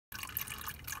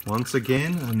Once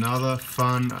again, another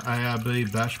fun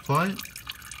ARB bash plate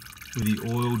with the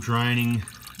oil draining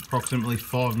approximately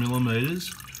 5 millimeters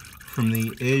from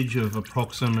the edge of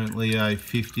approximately a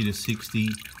 50 to 60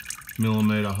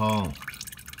 millimeter hole.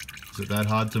 Is it that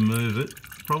hard to move it?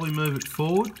 Probably move it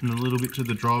forward and a little bit to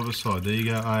the driver's side. There you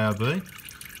go, ARB.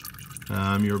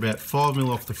 You're about 5 mil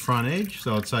off the front edge,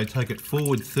 so I'd say take it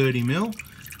forward 30 mil,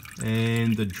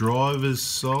 and the driver's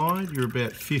side you're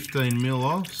about 15 mil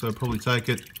off, so probably take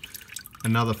it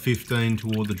another 15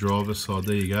 toward the driver's side.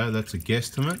 There you go, that's a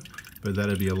guesstimate, but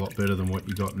that'd be a lot better than what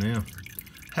you got now.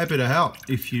 Happy to help.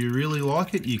 If you really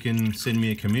like it, you can send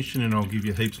me a commission and I'll give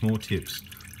you heaps more tips.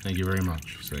 Thank you very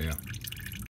much. See ya.